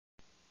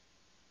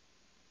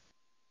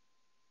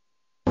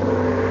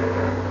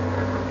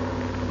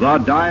The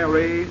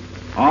Diary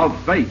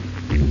of Fate.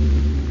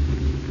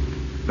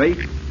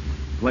 Fate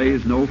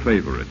plays no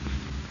favorites.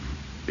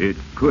 It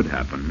could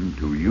happen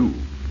to you.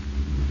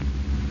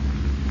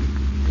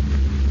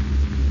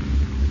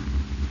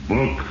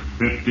 Book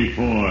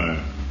 54,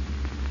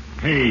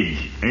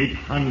 page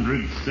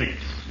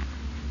 806.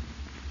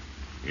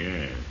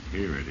 Yes,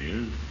 here it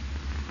is.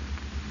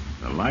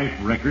 The life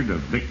record of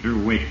Victor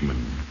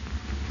Wakeman,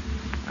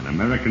 an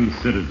American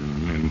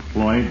citizen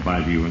employed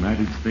by the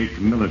United States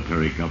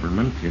military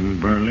government in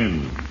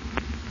Berlin.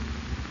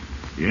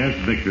 Yes,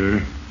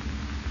 Victor,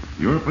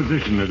 your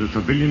position as a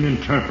civilian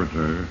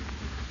interpreter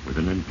with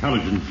an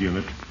intelligence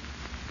unit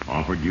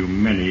offered you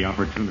many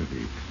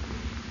opportunities.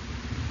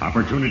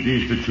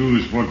 Opportunities to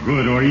choose for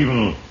good or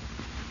evil.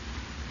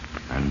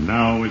 And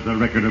now, as the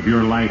record of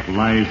your life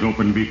lies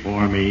open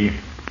before me,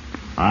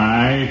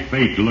 I,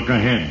 Fate, look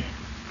ahead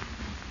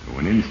to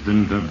an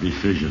instant of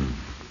decision.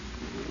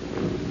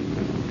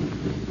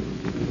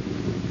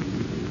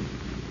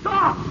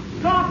 Stop!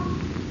 Stop!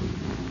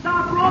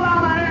 Stop! Roll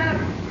out ahead!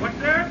 What's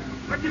that?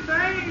 What'd you say?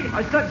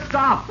 I said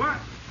stop! What?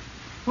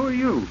 Who are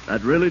you?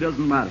 That really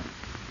doesn't matter.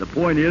 The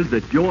point is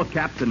that you're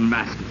Captain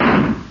Master.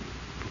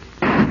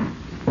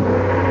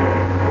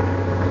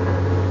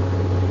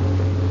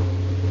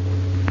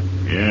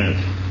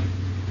 Yes.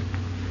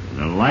 In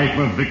the life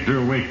of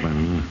Victor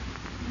Wakeman,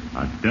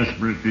 a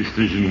desperate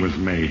decision was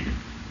made.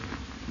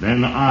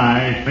 Then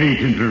I,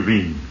 Fate,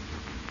 intervened.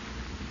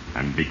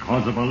 And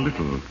because of a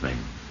little thing,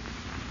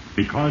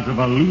 because of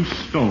a loose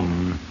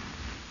stone,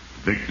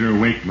 Victor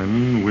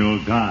Wakeman will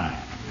die.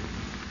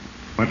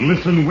 But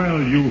listen well,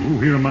 you who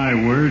hear my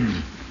words.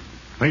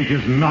 Fate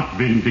is not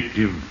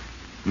vindictive,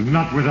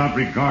 not without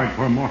regard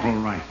for mortal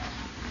rights.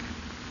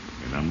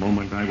 In a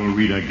moment, I will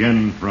read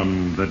again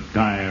from the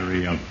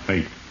Diary of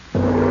Fate.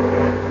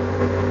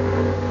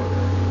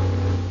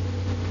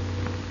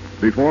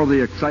 Before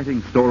the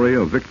exciting story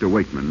of Victor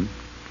Wakeman,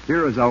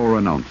 here is our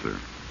announcer.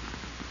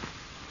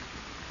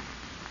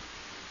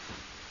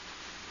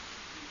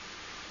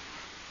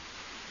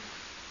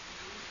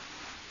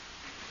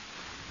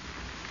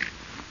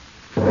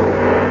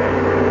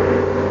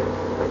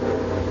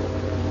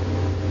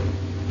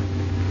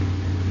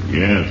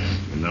 Yes,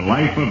 in the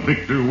life of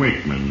Victor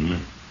Wakeman,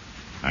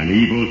 an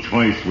evil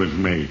choice was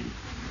made.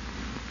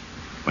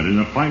 But in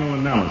the final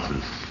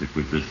analysis, it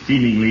was the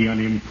seemingly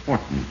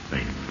unimportant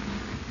thing,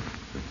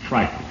 the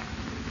trifle,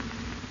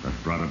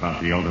 that brought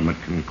about the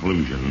ultimate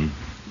conclusion.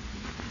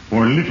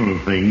 For little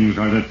things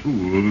are the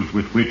tools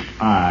with which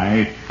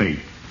I, Fate,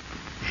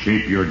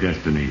 shape your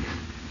destinies.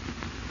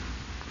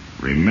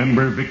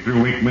 Remember,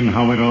 Victor Wakeman,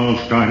 how it all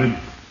started?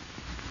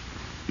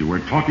 You were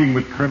talking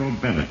with Colonel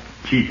Bennett,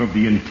 chief of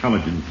the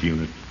intelligence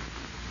unit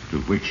to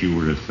which you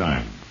were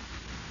assigned.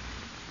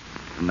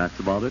 And that's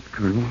about it,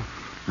 Colonel.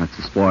 That's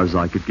as far as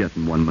I could get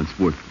in 1 month's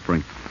work,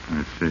 Frank.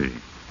 I see.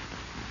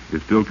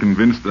 You're still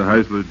convinced the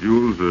Heisler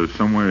jewels are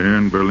somewhere here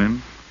in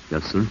Berlin?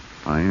 Yes, sir,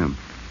 I am.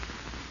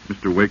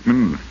 Mr.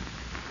 Wakeman,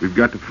 we've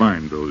got to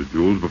find those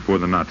jewels before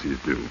the Nazis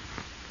do.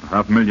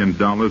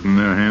 $500,000 in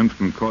their hands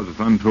can cause us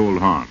untold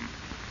harm.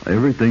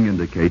 Everything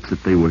indicates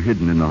that they were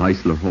hidden in the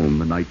Heisler home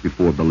the night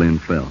before Berlin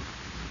fell,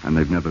 and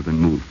they've never been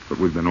moved. But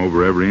we've been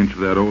over every inch of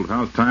that old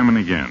house time and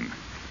again.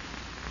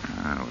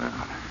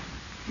 Well,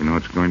 you know,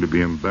 it's going to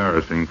be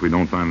embarrassing if we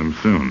don't find them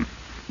soon.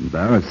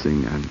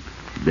 Embarrassing and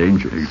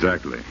dangerous.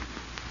 Exactly.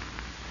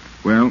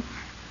 Well,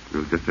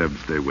 we'll just have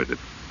to stay with it.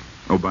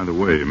 Oh, by the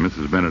way,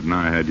 Mrs. Bennett and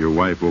I had your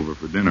wife over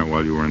for dinner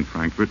while you were in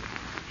Frankfurt.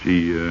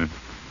 She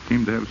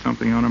seemed to have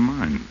something on her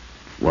mind.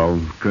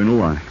 Well,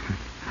 Colonel,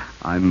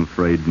 I'm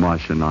afraid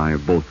Marcia and I are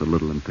both a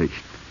little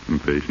impatient.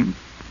 Impatient?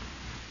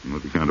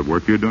 With the kind of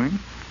work you're doing?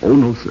 Oh,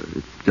 no, sir.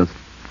 It's just,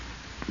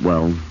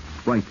 well,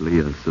 frankly,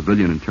 a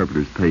civilian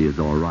interpreter's pay is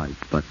all right,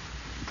 but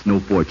it's no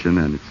fortune,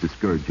 and it's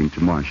discouraging to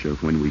Marcia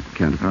when we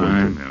can't afford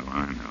I to.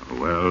 know.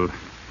 Well,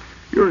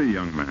 you're a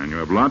young man. You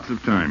have lots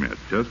of time yet.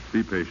 Just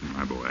be patient,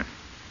 my boy.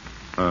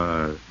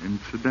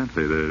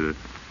 Incidentally,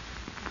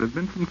 there's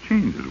been some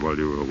changes while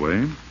you were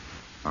away.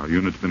 Our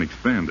unit's been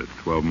expanded.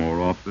 12 more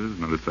officers,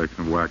 another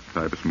section of wax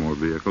typists, more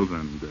vehicles,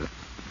 and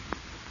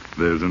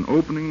there's an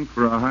opening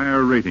for a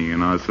higher rating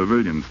in our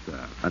civilian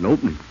staff. An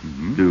opening?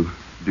 Mm-hmm.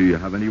 Do you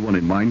have anyone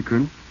in mind,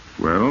 Colonel?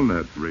 Well,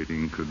 that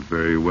rating could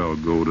very well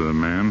go to the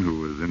man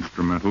who was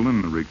instrumental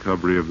in the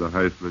recovery of the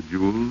Heisler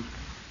jewels,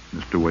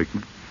 Mr.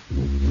 Wakeman.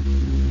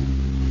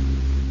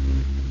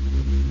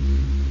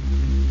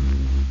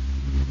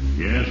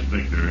 Yes,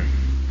 Victor.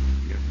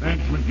 The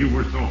advancement you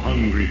were so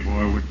hungry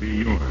for would be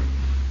yours.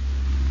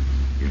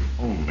 If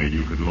only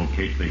you could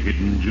locate the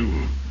hidden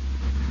jewel.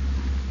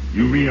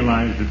 You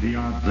realized that the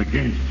odds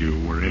against you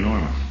were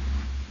enormous.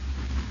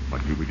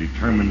 But you were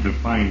determined to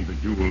find the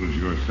jewels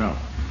yourself.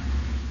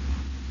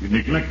 You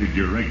neglected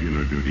your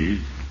regular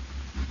duties,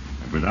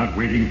 and without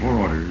waiting for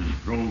orders,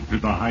 drove to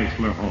the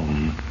Heisler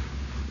home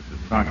that the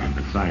sergeant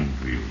assigned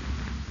to you.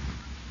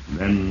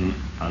 Then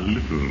a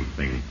little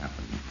thing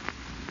happened.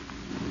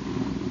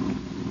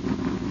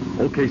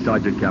 Okay,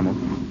 Sergeant Camel.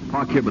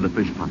 Park here with the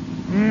fish pot.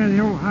 Yeah, the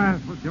old high's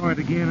for joint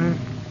again, eh?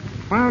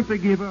 Why don't they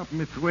give up,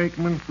 Mr.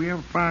 Wakeman? If we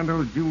ever find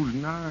those jewels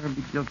now, it'll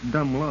be just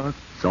dumb luck.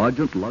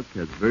 Sergeant, luck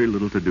has very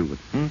little to do with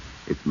it.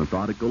 It's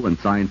methodical and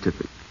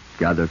scientific.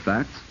 Gather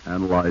facts,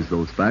 analyze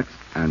those facts,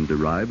 and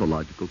derive a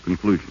logical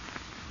conclusion.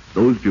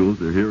 Those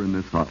jewels are here in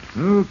this house.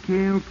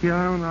 Okay, I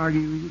don't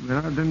argue with you,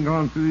 but I've done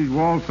gone through these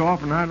walls so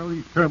often, I know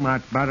these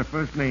termites by their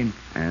first name.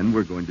 And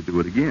we're going to do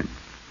it again.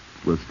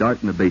 We'll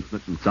start in the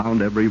basement and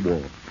sound every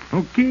wall.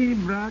 Okay,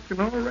 but I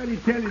can already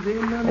tell you there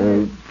ain't none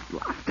Oh, of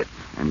lost it.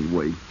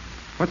 Anyway,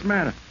 What's the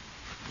matter?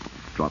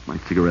 dropped my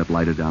cigarette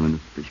lighter down in the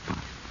fish pot.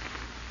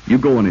 You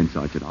go on in,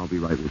 Sergeant. I'll be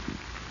right with you.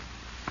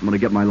 I'm going to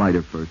get my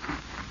lighter first.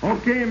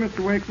 Okay, Mr.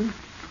 Wakeman.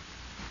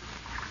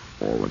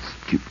 All a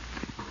stupid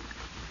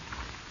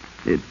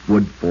thing. It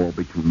would fall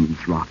between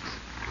these rocks.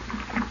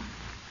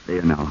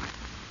 There now.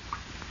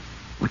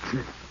 What's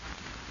this?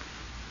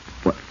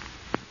 What?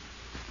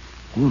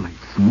 Holy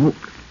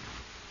smoke.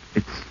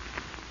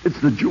 It's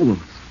the jewels.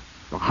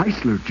 The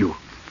Heisler jewels.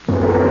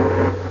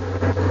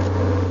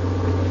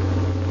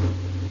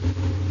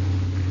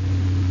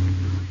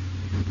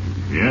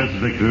 Yes,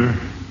 Victor,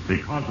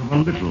 because of a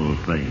little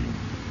thing.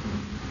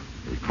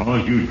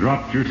 Because you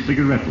dropped your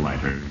cigarette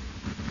lighter,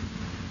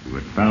 you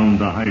had found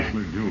the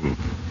Heisler jewel.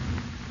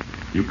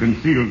 You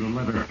concealed the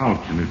leather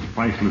pouch and its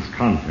priceless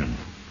contents.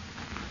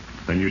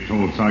 Then you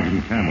told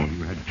Sergeant Camel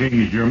you had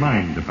changed your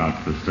mind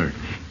about the search.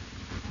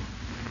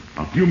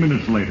 A few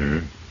minutes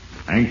later,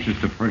 anxious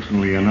to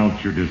personally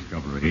announce your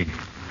discovery,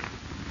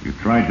 you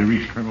tried to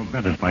reach Colonel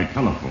Bennett by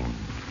telephone,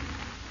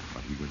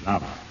 but he was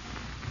out.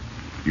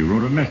 You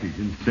wrote a message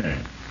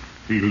instead,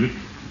 sealed it,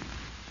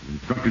 and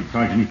instructed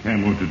Sergeant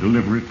Camel to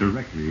deliver it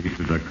directly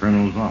to the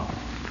Colonel's office.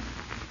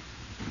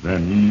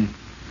 Then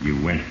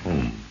you went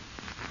home.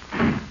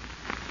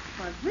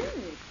 Why, Vic,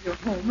 you're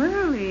home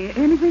early.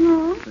 Anything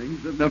wrong?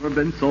 Things have never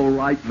been so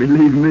right,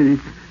 believe me.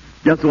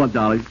 Guess what,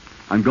 Dolly?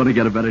 I'm going to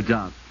get a better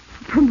job.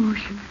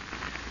 Promotion.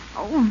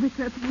 Oh, Vic,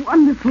 that's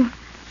wonderful.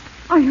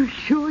 Are you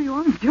sure you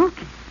aren't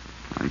joking?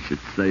 I should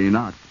say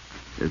not.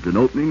 There's an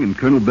opening, and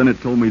Colonel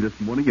Bennett told me this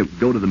morning it would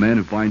go to the man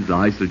who finds the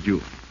Heisler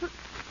jewel.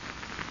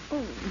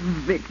 Oh,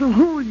 Vic, the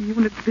whole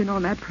unit's been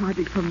on that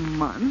project for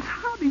months.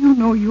 How do you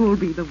know you'll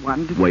be the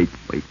one to... Wait.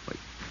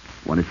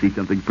 Want to see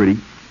something pretty?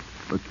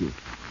 Look here.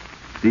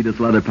 See this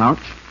leather pouch?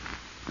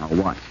 Now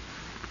watch.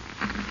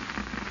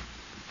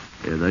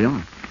 There they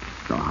are.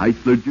 The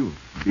Heisler jewels.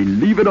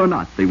 Believe it or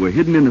not, they were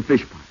hidden in the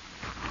fish pot.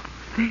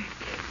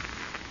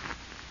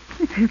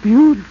 Vic, they're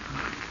beautiful.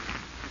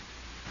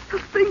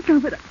 Just think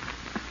of it.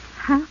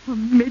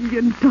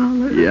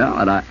 $500,000.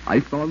 Yeah, and I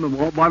found them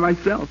all by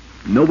myself.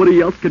 Nobody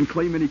else can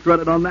claim any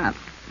credit on that.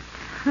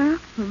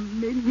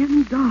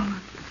 $500,000.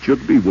 It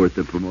should be worth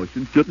the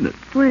promotion, shouldn't it?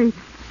 Wait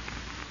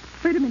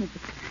a minute,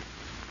 Victor.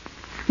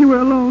 You were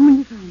alone when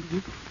you found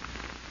them.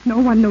 No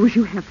one knows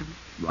you have them.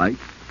 Right.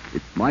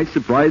 It's my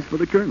surprise for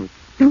the Colonel.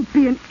 Don't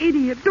be an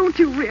idiot. Don't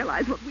you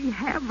realize what we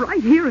have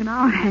right here in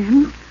our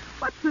hands?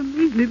 What's a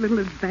measly little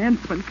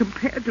advancement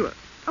compared to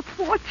a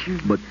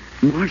fortune? But,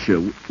 Marcia,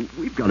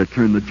 we've got to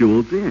turn the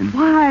jewels in.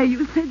 Why?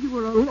 You said you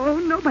were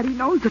alone. Nobody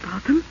knows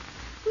about them.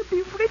 We'll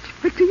be rich,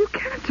 Victor. You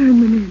can't turn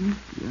them in.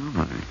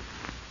 Yeah,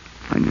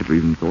 I never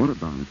even thought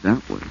about it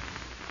that way.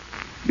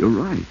 You're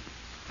right.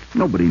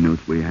 Nobody knows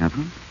we have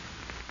them.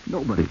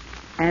 Nobody.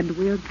 And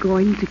we're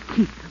going to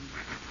keep them.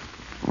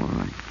 All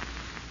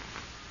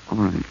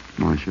right,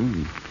 Marcia.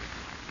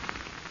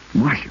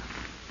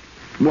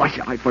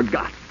 Marcia, I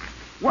forgot.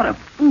 What a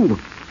fool.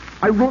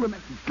 I wrote a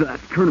message to that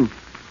colonel.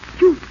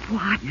 You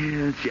what?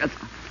 Yes.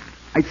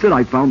 I said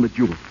I found the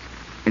jewels,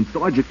 and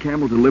Sergeant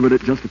Camel delivered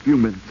it just a few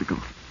minutes ago.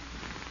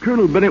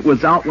 Colonel Bennett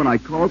was out when I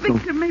called, so...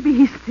 Victor, maybe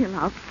he's still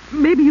out.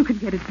 Maybe you can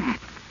get it back.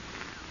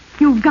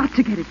 You've got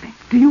to get it back.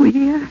 Do you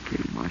hear?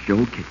 Okay, Marcia,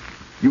 okay.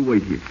 You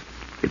wait here.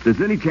 If there's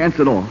any chance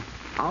at all,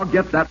 I'll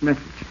get that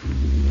message.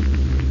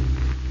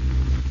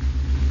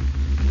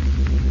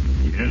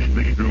 Yes,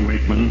 Victor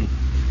Wakeman.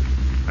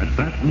 At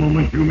that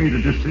moment, you made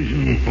a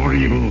decision for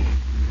evil.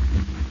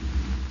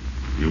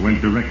 You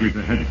went directly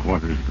to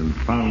headquarters and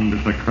found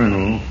that the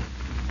colonel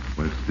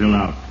was still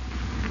out.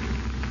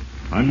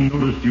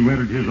 Unnoticed, you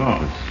entered his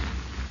office.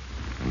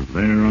 And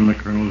there on the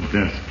colonel's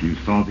desk, you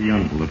saw the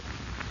envelope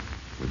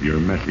with your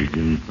message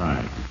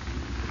inside.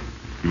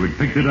 You had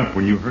picked it up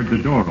when you heard the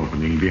door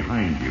opening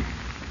behind you.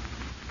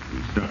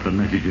 You stuffed the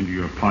message into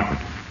your pocket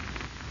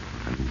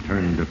and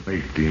turned to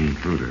face the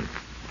intruder.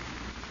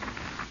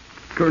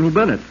 Colonel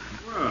Bennett.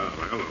 Well,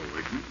 hello,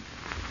 Wakeman.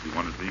 You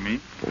want to see me?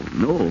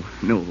 Oh,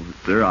 no,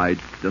 sir. I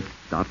just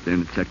stopped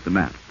in to check the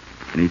map.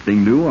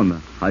 Anything new on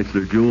the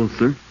Heisler jewels,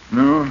 sir?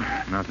 No,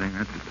 nothing.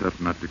 That's a tough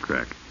nut to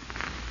crack.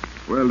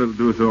 Well, it'll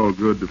do us all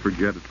good to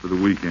forget it for the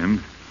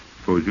weekend.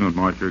 Suppose you and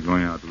Marcia are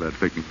going out to that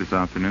picnic this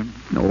afternoon?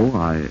 No,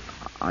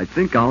 I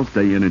think I'll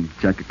stay in and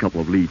check a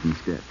couple of leads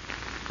instead.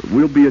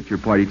 We'll be at your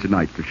party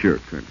tonight for sure,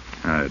 Colonel.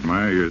 I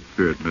admire your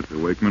spirit,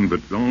 Mr. Wakeman,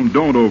 but don't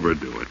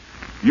overdo it.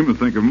 You must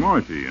think of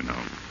Marcia, you know.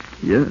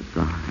 Yes,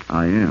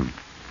 I am.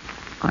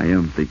 I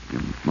am thinking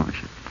of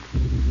Marcia.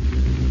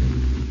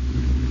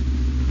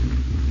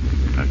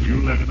 As you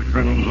left the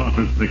colonel's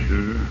office,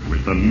 Victor,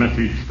 with the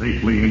message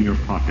safely in your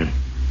pocket,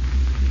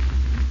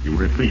 you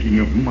were thinking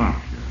of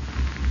Marcia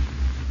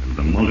and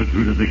the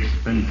multitude of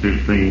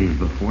expensive things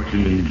the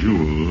fortune in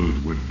jewels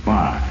would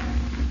buy.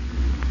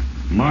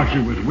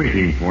 Marcia was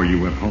waiting for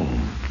you at home,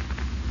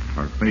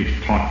 her face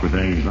taut with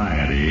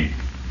anxiety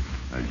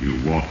as you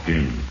walked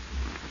in.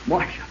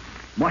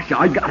 Marcia,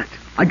 I got it.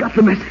 I got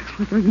the message.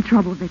 Was there any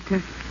trouble,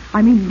 Victor?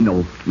 I mean...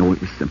 No,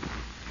 it was simple.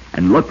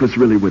 And luck was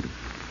really with us.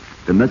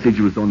 The message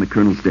was on the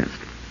colonel's desk.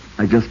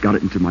 I just got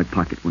it into my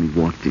pocket when he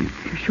walked in.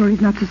 You're sure he's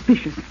not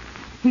suspicious?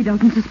 He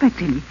doesn't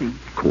suspect anything.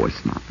 Of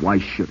course not. Why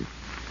should he?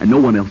 And no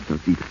one else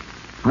does either.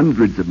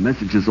 Hundreds of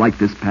messages like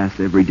this pass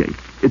every day.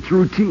 It's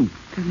routine.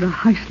 And the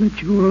Heisler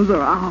jewels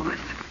are ours.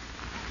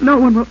 No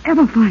one will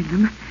ever find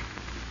them.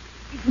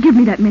 Give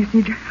me that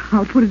message.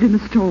 I'll put it in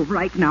the stove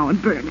right now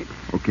and burn it.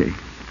 Okay,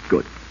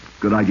 good.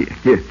 Good idea.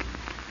 Here.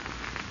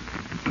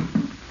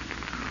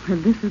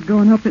 When this has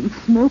gone up in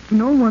smoke,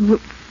 no one will...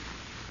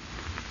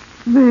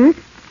 Vic,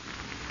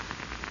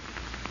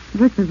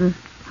 there's a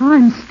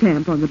time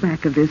stamp on the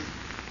back of this.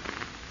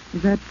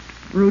 Is that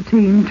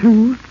routine,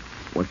 too?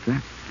 What's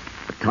that?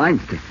 A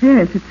time stamp?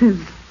 Yes, it says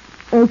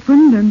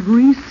opened and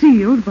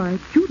resealed by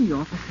duty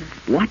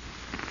officer. What?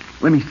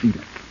 Let me see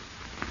that.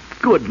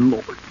 Good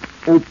Lord.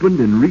 Opened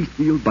and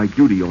resealed by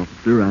duty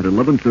officer at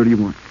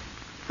 11:31.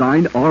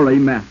 Signed R.A.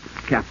 Masters,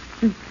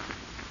 Captain.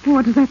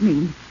 What does that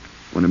mean?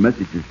 When a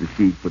message is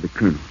received for the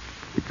colonel,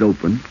 it's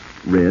opened,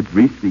 read,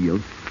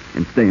 resealed,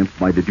 and stamped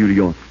by the duty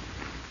officer.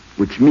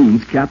 Which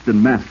means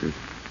Captain Masters,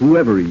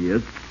 whoever he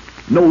is,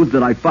 knows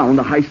that I found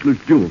the Heisler's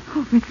jewel.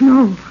 Oh, Vic,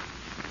 no.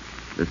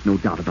 There's no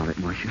doubt about it,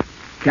 Marcia.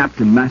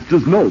 Captain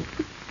Masters knows.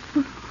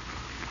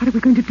 What are we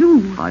going to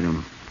do? I don't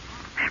know.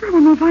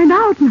 Everyone will find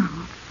out now.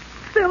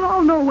 They'll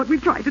all know what we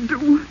tried to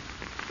do.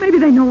 Maybe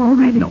they know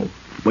already. No.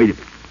 Wait a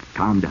minute.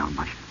 Calm down,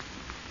 Marcia.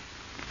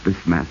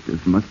 This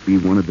Masters must be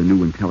one of the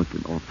new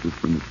intelligence officers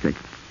from the state.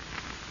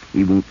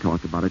 He won't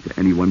talk about it to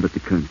anyone but the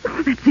colonel.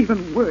 Oh, that's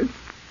even worse.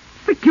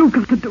 But you've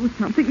got to do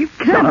something. You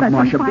can't Shut up, let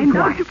Marcia. them Be find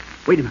quiet. out.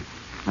 Wait a minute.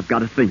 I've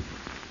got a thing.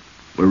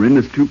 We're in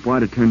this too far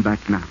to turn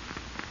back now.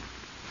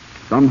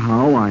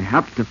 Somehow I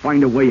have to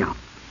find a way out.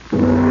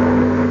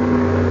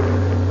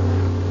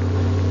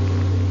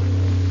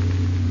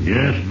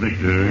 Yes,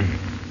 Victor.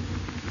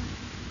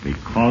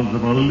 Because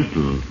of a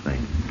little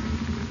thing.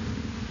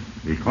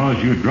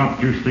 Because you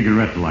dropped your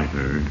cigarette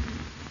lighter,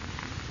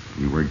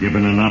 you were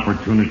given an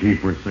opportunity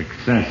for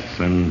success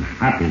and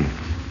happiness.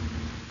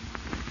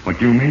 But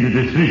you made a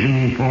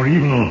decision for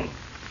evil.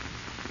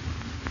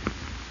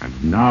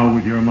 And now,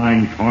 with your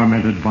mind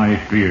tormented by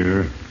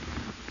fear,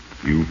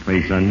 you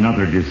face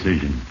another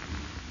decision.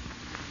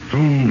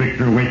 Soon,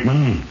 Victor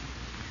Wakeman,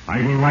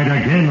 I will write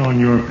again on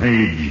your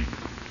page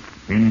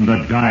in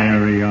the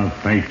diary of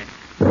fate.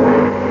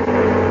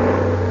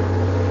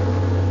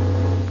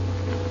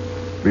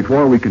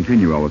 Before we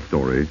continue our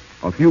story,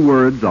 a few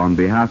words on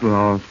behalf of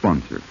our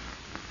sponsor.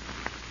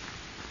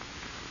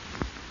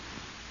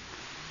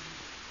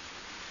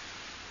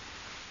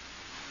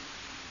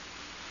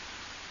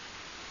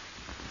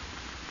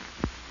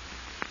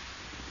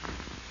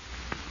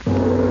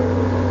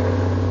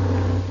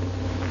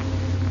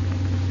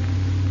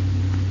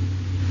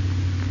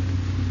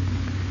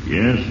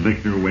 Yes,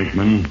 Victor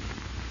Wakeman.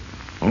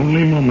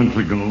 Only moments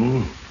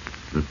ago,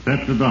 the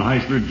theft of the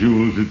Heisler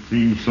jewels had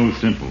seemed so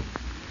simple.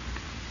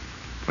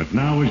 But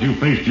now as you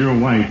faced your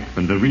wife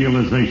and the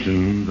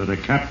realization that a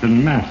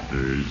Captain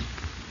Masters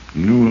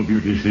knew of your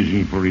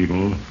decision for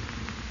evil,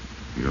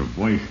 your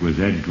voice was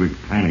edged with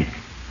panic.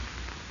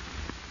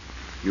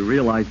 You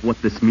realize what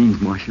this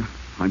means, Marcia?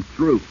 I'm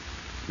through.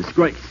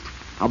 Disgraced.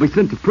 I'll be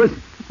sent to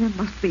prison. There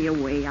must be a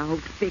way out,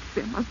 Vic.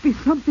 There must be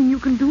something you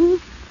can do.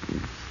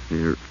 Yes,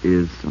 there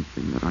is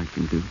something that I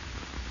can do.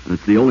 And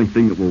it's the only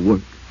thing that will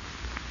work.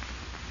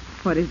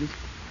 What is it?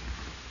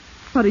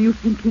 What are you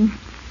thinking?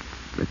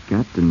 That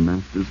Captain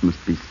Masters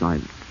must be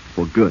silent.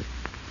 For good.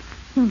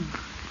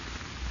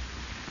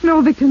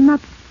 No, Victor,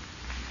 not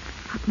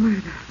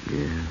murder.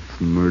 Yes,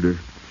 murder.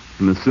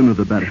 And the sooner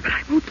the better. But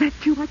I won't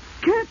let you. I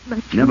can't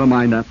let you. Never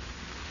mind that.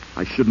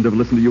 I shouldn't have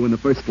listened to you in the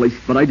first place,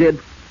 but I did.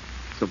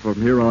 So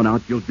from here on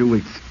out, you'll do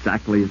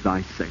exactly as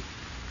I say.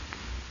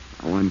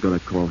 Now I'm going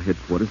to call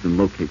headquarters and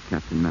locate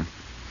Captain Masters.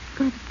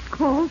 Going to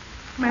call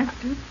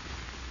Masters?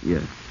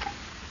 Yes.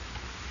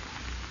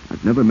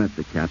 I've never met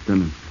the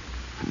captain.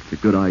 It's a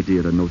good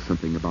idea to know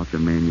something about the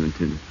man you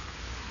intended.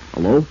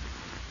 Hello?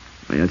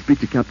 May I speak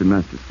to Captain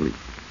Masters, please?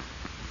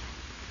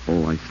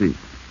 Oh, I see.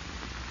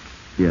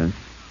 Yes.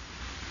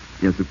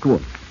 Yes, of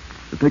course.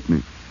 The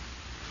picnic.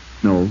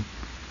 No.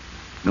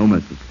 No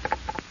message.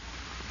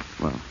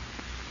 Well,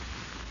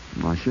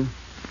 Marcia,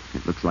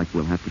 it looks like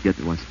we'll have to get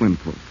to our swim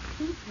pool.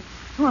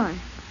 Why?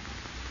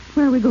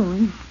 Where are we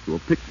going? To a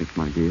picnic,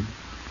 my dear.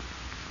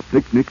 A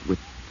picnic with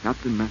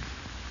Captain Masters.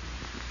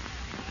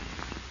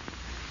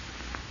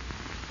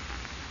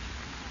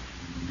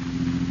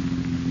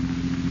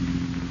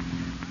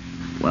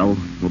 Well,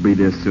 we'll be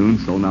there soon,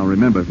 so now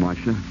remember,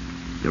 Marcia,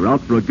 you're out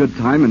for a good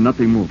time and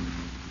nothing more.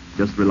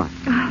 Just relax.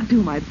 I'll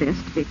do my best,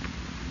 Vic.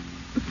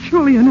 But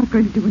surely you're not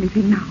going to do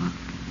anything now.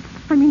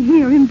 I mean,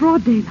 here in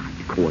broad daylight.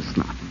 Of course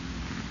not.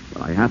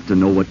 But I have to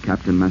know what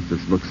Captain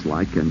Masters looks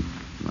like, and,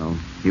 well,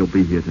 he'll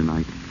be here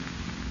tonight.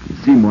 You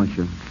see,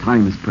 Marcia,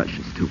 time is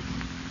precious, too.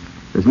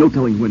 There's no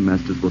telling when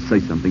Masters will say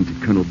something to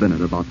Colonel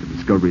Bennett about the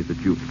discovery of the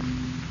jewels.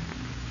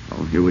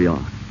 Oh, here we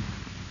are.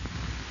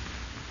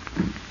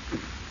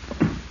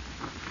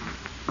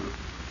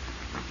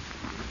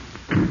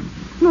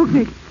 Look,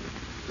 Nick.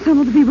 Some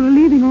of the people are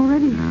leaving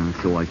already.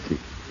 Yeah, so I see.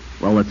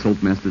 Well, let's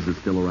hope Masters is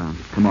still around.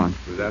 Come on.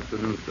 Good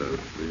afternoon, sir.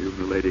 Do you and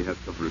the lady have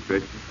some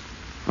refreshments?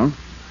 Huh?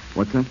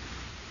 What's that?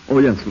 Oh,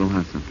 yes, we'll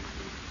have some.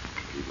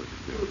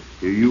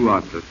 Here you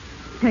are, sir.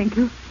 Thank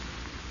you.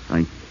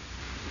 Thank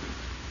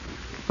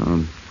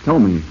you. Tell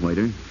me,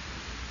 waiter,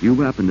 you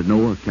happen to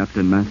know a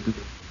Captain Masters?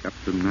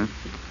 Captain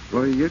Masters?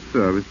 Why, yes,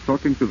 sir. I was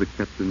talking to the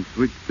captain's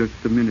switch just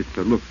a minute,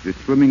 sir. Look, they're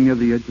swimming near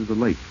the edge of the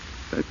lake.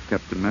 That's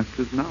Captain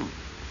Masters now.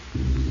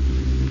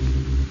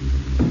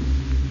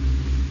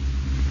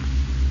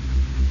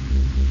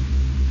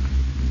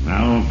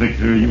 Now,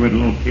 Victor, you had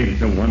located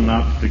the one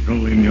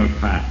obstacle in your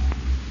path.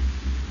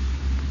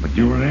 But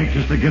you were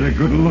anxious to get a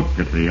good look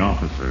at the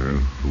officer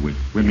who was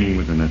swimming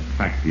with an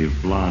attractive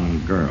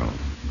blonde girl.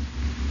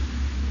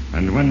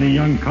 And when the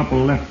young couple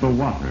left the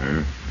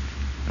water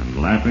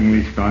and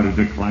laughingly started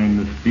to climb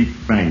the steep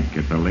bank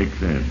at the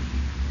lake's edge,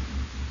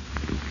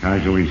 you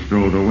casually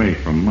strolled away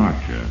from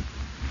Marcia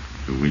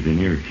to within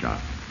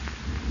earshot.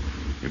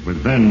 It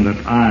was then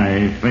that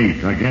I,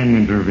 fate, again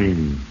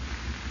intervened.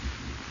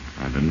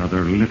 And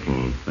another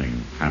little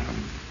thing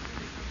happened.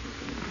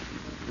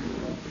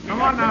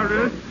 Come on now,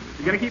 Ruth.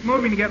 You gotta keep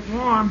moving to get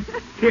warm.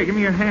 Here, give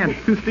me your hand.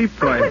 It's too steep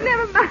for you. Oh,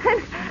 never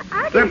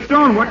mind. Step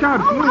Stone, watch out.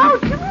 Oh, my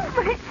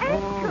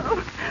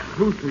ankle.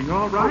 Ruth, are you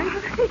all right?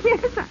 Oh,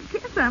 yes, I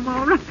guess I'm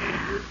all right.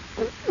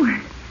 Oh,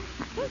 my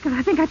ankle,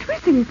 I think I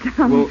twisted it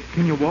some. Well,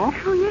 can you walk?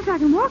 Oh, yes, I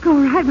can walk all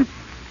right, but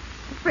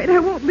I'm afraid I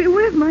won't be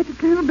with much at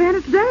Colonel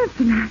Bennett's dance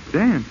tonight.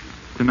 Dance?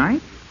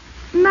 Tonight?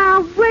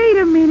 Now, wait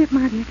a minute,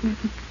 my dear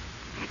cousin.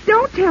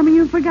 Don't tell me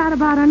you forgot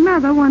about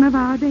another one of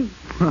our dates.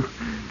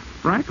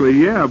 Frankly,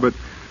 yeah, but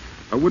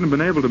I wouldn't have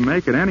been able to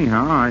make it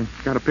anyhow. I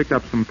got to pick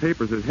up some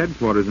papers at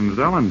headquarters in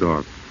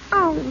Zellendorf.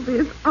 Oh,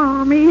 this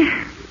army.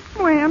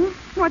 When?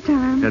 What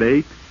time? At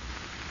 8.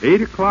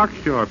 8 o'clock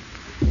sharp.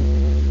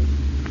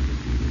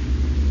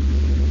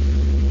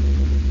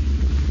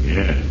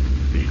 Yes,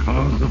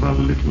 because of a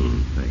little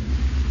thing.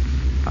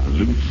 A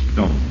loose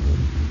stone.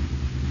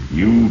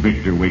 You,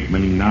 Victor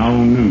Wakeman, now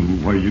knew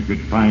where you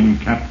could find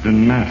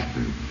Captain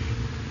Masters.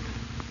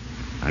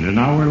 And an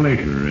hour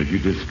later, as you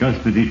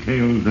discussed the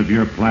details of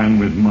your plan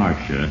with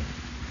Marcia,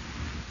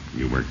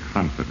 you were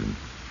confident.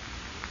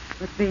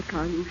 But, Vic,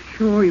 are you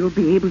sure you'll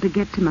be able to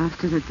get to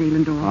Masters at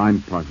Zeelandorf?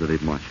 I'm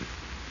positive, Marcia.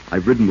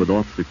 I've ridden with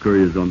officer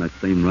couriers on that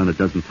same run a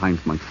dozen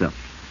times myself.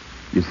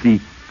 You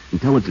see,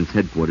 intelligence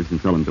headquarters in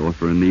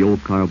Zellendorf are in the old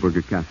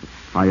Karlberger Castle,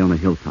 high on a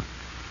hilltop.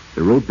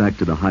 The road back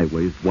to the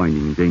highway is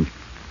winding and dangerous.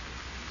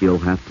 He'll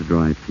have to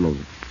drive slowly.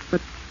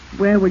 But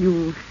where will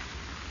you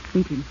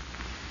meet him?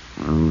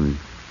 Well,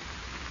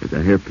 there's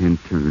a hairpin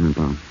turn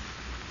about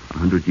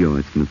 100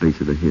 yards from the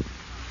base of the hill.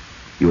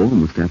 You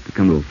almost have to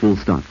come to a full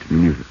stop to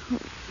maneuver. Oh,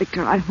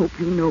 Victor, I hope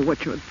you know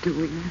what you're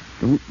doing.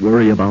 Don't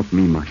worry about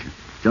me, Marcia.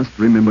 Just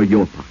remember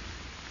your part.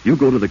 You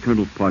go to the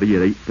colonel's party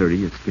at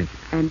 8:30 as scheduled.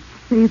 And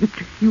say that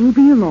you will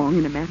be along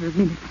in a matter of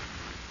minutes.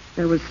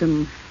 There was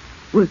some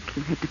work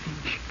you had to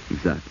finish.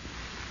 Exactly.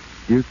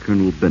 Dear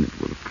Colonel Bennett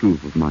will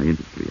approve of my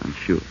industry, I'm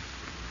sure.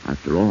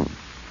 After all,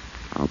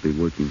 I'll be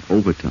working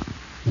overtime.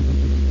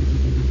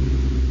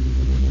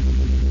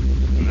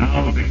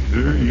 Now,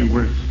 Victor, you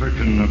were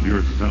certain of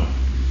yourself.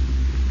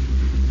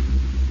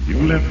 You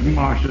left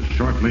Marcia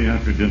shortly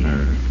after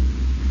dinner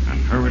and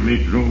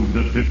hurriedly drove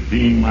the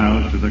 15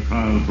 miles to the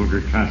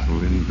Karlberger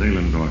Castle in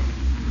Zeelandorf.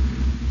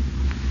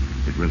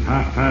 It was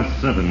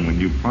 7:30 when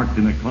you parked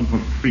in a clump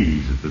of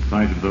trees at the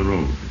side of the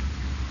road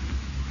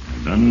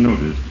and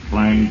unnoticed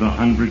climbed the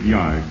 100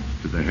 yards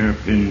to the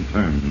hairpin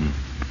turn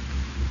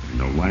in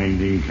the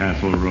winding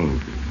castle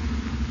road.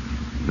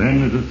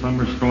 Then, as a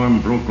summer storm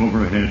broke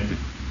overhead,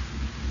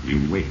 you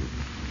waited.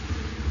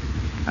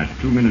 At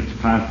 2 minutes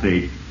past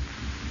 8,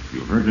 you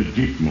heard a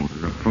jeep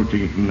motor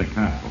approaching from the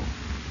castle.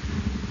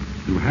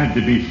 You had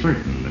to be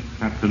certain that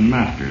Captain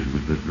Masters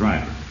was the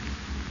driver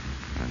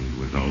and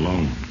was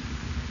alone.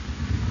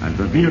 As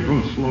the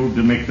vehicle slowed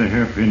to make the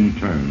hairpin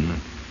turn,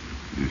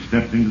 you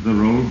stepped into the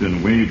road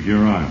and waved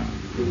your arm.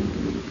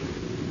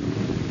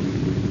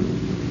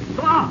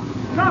 Stop!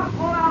 Stop!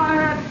 Hold out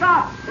ahead!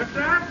 Stop! What's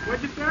that?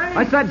 What'd you say?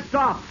 I said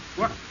stop.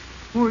 What?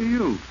 Who are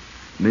you?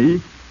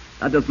 Me?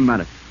 That doesn't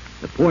matter.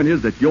 The point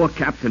is that you're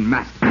Captain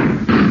Masters.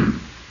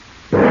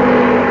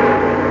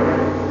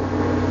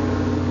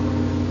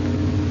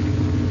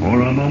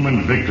 For a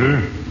moment,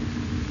 Victor,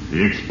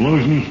 the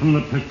explosions from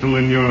the pistol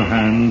in your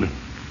hand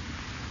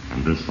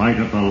and the sight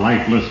of the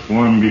lifeless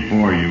form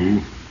before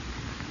you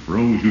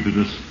froze you to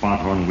the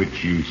spot on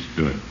which you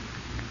stood.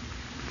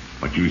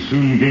 But you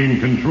soon gained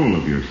control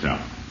of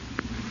yourself,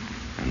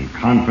 and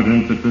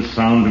confident that the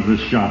sound of the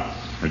shots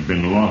had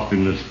been lost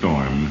in the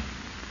storm,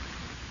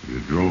 you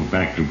drove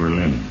back to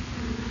Berlin.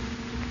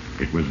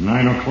 It was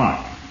 9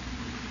 o'clock,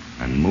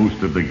 and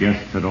most of the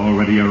guests had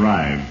already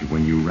arrived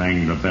when you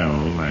rang the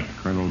bell at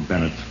Colonel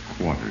Bennett's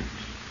quarters.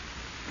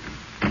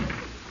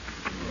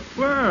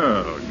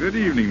 Well, good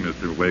evening,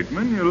 Mr.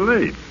 Wakeman. You're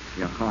late.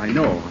 Yeah, I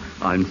know.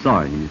 I'm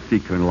sorry. You see,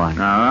 Colonel,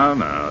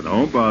 No,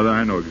 don't bother.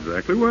 I know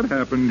exactly what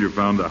happened. You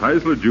found the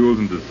Heisler jewels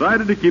and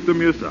decided to keep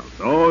them yourself.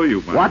 Oh,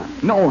 you might.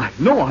 What?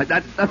 No,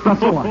 that's not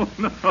so. Oh,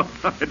 no,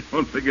 I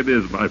don't think it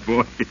is, my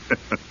boy.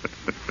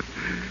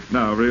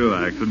 Now,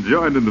 relax and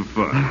join in the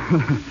fun.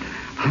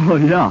 Oh,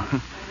 yeah.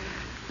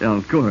 Yeah,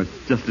 of course.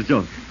 Just a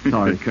joke.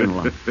 Sorry,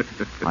 Colonel.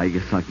 I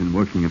guess I've been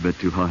working a bit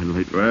too hard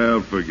lately.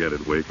 Well, forget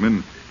it,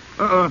 Wakeman.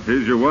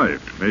 Here's your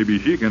wife. Maybe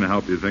she can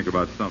help you think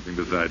about something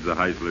besides the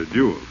Heisler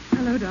jewels.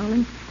 Hello,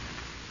 darling.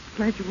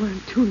 Glad you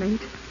weren't too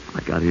late.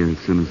 I got here as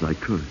soon as I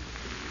could.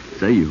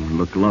 Say, you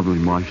look lovely,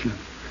 Marcia.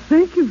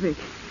 Thank you, Vic.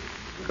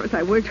 Of course,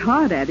 I worked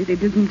hard at it.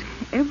 It isn't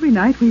every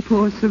night we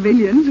poor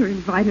civilians are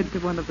invited to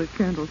one of the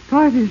Colonel's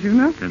parties, you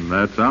know. And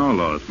that's our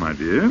loss, my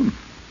dear.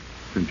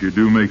 Since you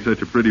do make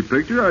such a pretty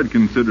picture, I'd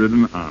consider it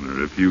an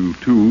honor if you,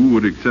 too,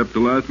 would accept a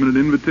last-minute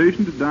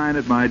invitation to dine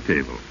at my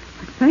table.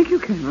 Thank you,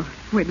 Colonel.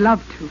 We'd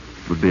love to.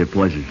 Would be a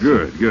pleasure.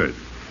 Good.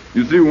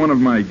 You see, one of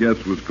my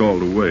guests was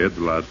called away at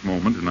the last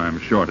moment, and I'm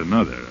short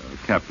another,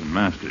 Captain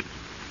Masters.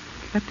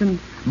 Captain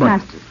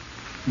Masters.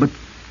 But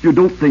you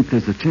don't think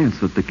there's a chance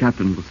that the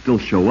captain will still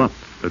show up?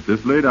 At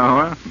this late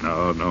hour?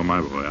 No, my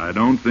boy. I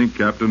don't think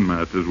Captain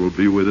Masters will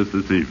be with us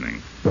this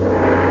evening.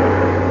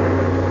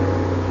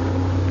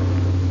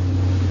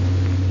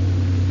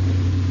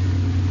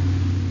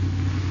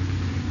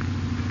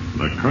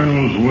 The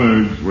Colonel's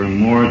words were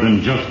more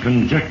than just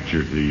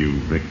conjecture to you,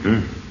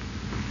 Victor.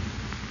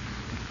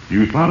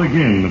 You thought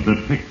again of the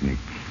picnic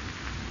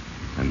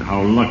and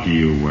how lucky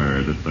you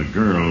were that the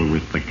girl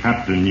with the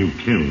captain you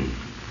killed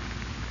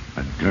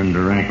had turned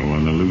her ankle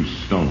on a loose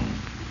stone.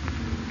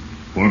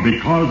 For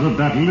because of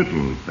that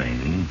little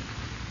thing,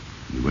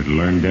 you had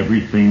learned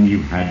everything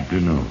you had to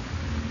know.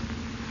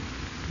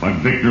 But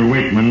Victor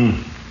Wakeman,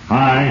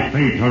 high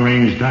fate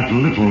arranged that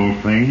little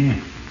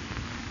thing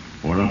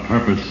for a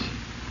purpose.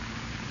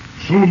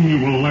 Soon you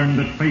will learn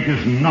that fate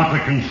is not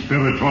a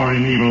conspirator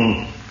in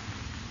evil.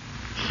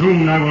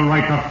 Soon I will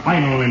write the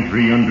final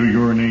entry under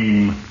your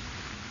name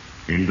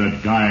in the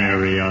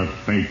diary of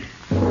fate.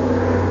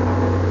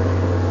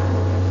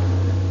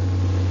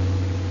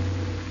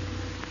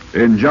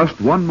 In just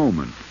one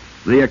moment,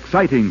 the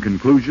exciting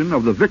conclusion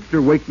of the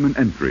Victor Wakeman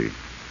entry.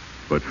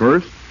 But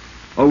first,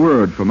 a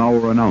word from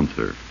our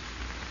announcer.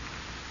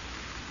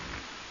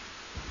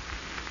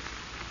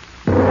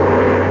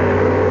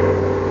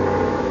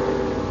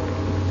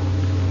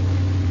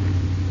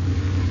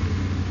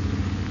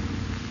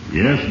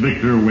 Yes,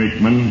 Victor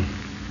Wakeman,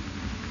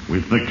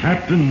 with the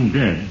captain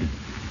dead,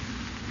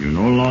 you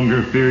no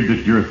longer feared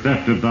that your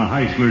theft of the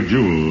Heisler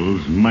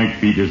jewels might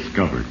be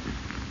discovered.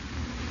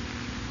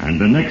 And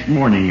the next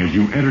morning, as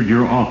you entered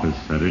your office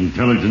at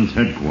Intelligence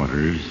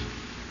Headquarters,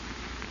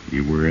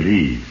 you were at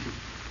ease.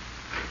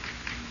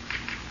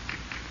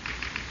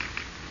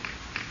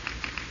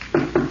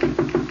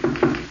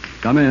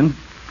 Come in.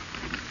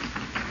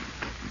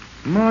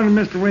 Morning,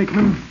 Mr.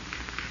 Wakeman.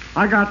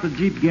 I got the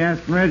Jeep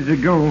gassed and ready to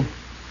go.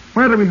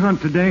 Where do we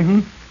hunt today,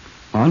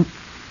 Hunt?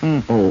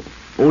 Oh,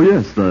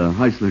 yes, the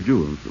Heisler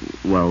jewels.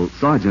 Well,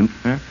 Sergeant...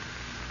 Huh?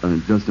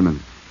 Just a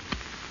minute.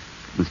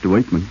 Mr.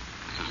 Wakeman.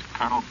 This is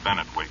Colonel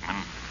Bennett, Wakeman.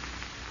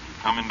 Will you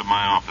come into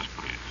my office,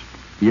 please?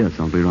 Yes,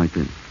 I'll be right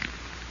there.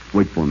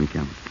 Wait for me,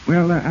 Captain.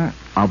 Well,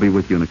 I'll be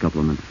with you in a couple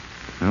of minutes.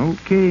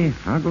 okay.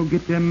 I'll go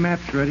get them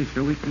maps ready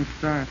so we can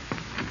start.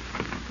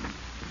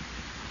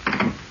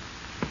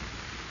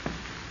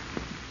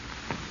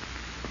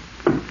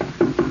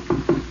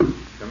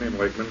 Come in,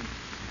 Wakeman.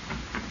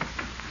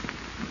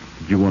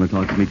 Do you want to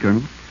talk to me,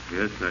 Colonel?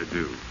 Yes, I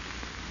do.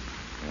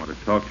 I want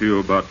to talk to you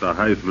about the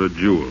Heisler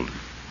jewels.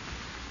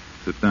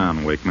 Sit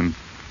down, Wakeman.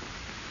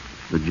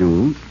 The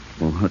jewels?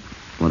 Well,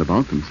 what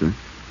about them, sir?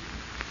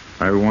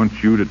 I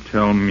want you to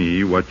tell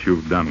me what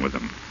you've done with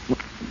them.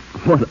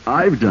 What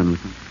I've done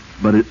with them?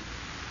 But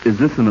is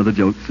this another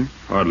joke, sir?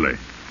 Hardly.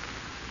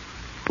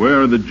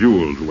 Where are the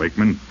jewels,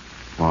 Wakeman?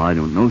 Well, I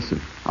don't know, sir.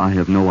 I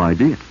have no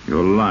idea.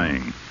 You're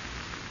lying.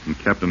 And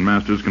Captain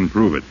Masters can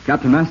prove it.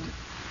 Captain Masters?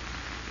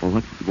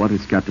 Well, what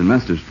has Captain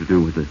Masters to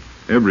do with it?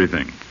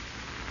 Everything.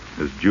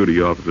 As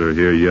duty officer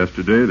here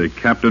yesterday, the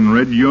captain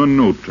read your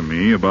note to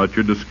me about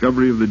your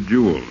discovery of the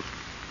jewels.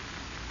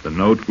 The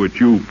note which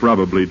you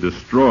probably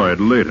destroyed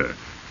later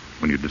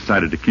when you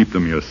decided to keep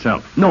them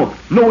yourself. No,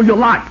 you're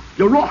lying.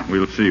 You're wrong.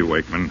 We'll see,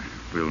 Wakeman.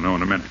 We'll know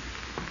in a minute.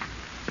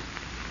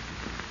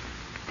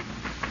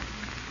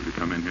 Will you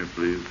come in here,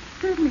 please?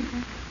 Certainly,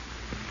 sir.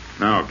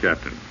 Now,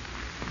 Captain,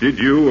 did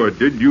you or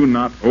did you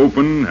not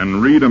open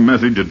and read a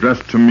message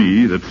addressed to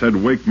me that said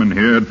Wakeman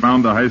here had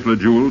found the Heisler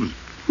jewels?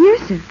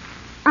 Yes, sir.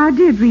 I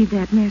did read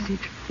that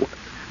message.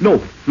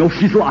 No,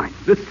 she's lying.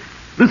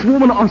 This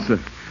woman, sir.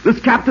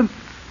 This captain...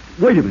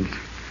 Wait a minute.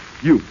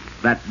 You,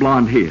 that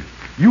blonde hair.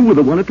 You were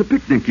the one at the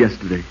picnic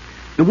yesterday.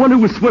 The one who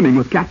was swimming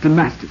with Captain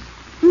Masters.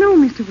 No,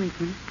 Mr.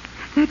 Wakeman.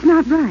 That's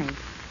not right.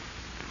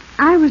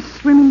 I was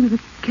swimming with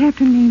a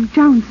captain named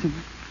Johnson.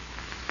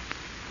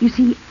 You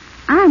see,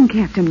 I'm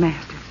Captain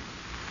Masters.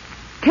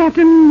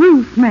 Captain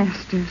Ruth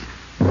Masters.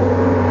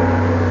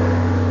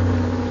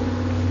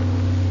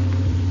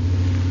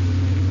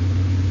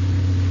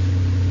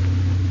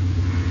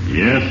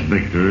 Yes,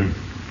 Victor.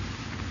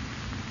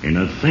 In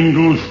a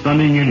single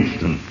stunning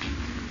instant,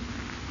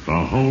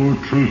 the whole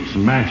truth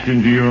smashed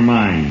into your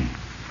mind.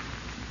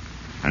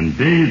 And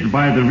dazed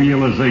by the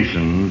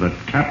realization that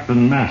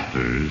Captain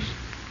Masters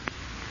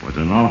was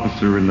an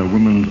officer in the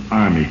Women's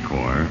Army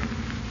Corps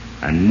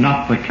and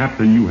not the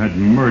captain you had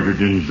murdered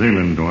in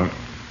Zehlendorf,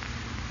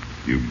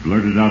 you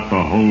blurted out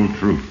the whole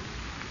truth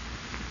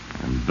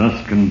and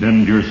thus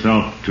condemned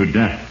yourself to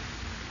death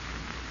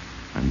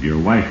and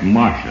your wife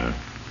Marcia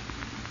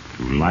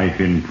to life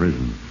in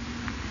prison.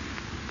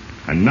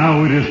 And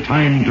now it is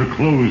time to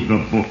close the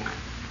book.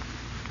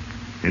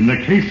 In the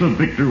case of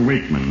Victor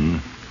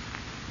Wakeman,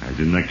 as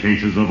in the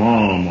cases of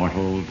all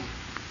mortals,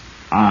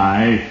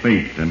 I,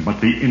 fate, am but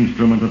the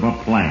instrument of a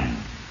plan.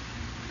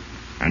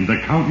 And the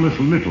countless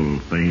little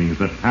things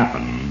that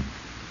happen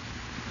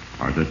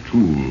are the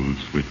tools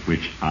with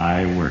which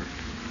I work.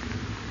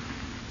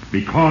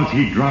 Because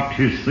he dropped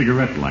his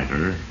cigarette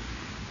lighter,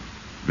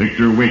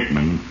 Victor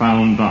Wakeman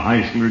found the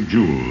Heisler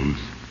jewels,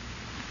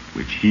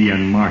 which he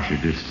and Marcia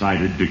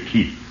decided to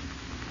keep.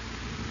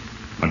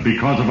 But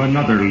because of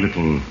another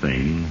little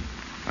thing,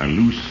 a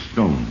loose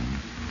stone,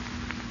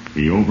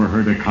 he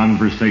overheard a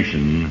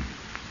conversation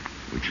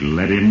which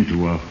led him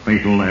to a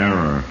fatal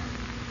error.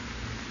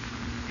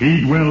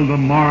 Heed well the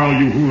morrow,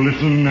 you who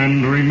listen,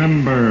 and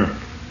remember,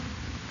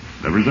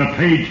 there is a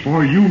page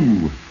for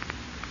you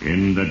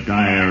in the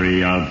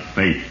diary of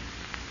fate.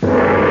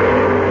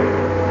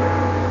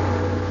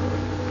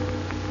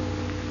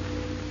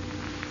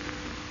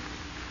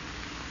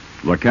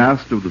 The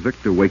cast of the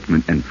Victor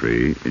Wakeman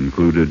entry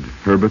included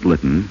Herbert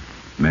Lytton,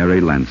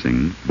 Mary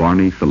Lansing,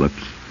 Barney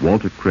Phillips,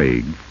 Walter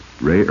Craig,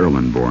 Ray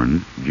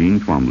Erlenborn,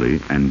 Gene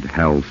Twombly, and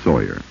Hal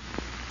Sawyer.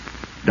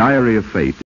 Diary of Fate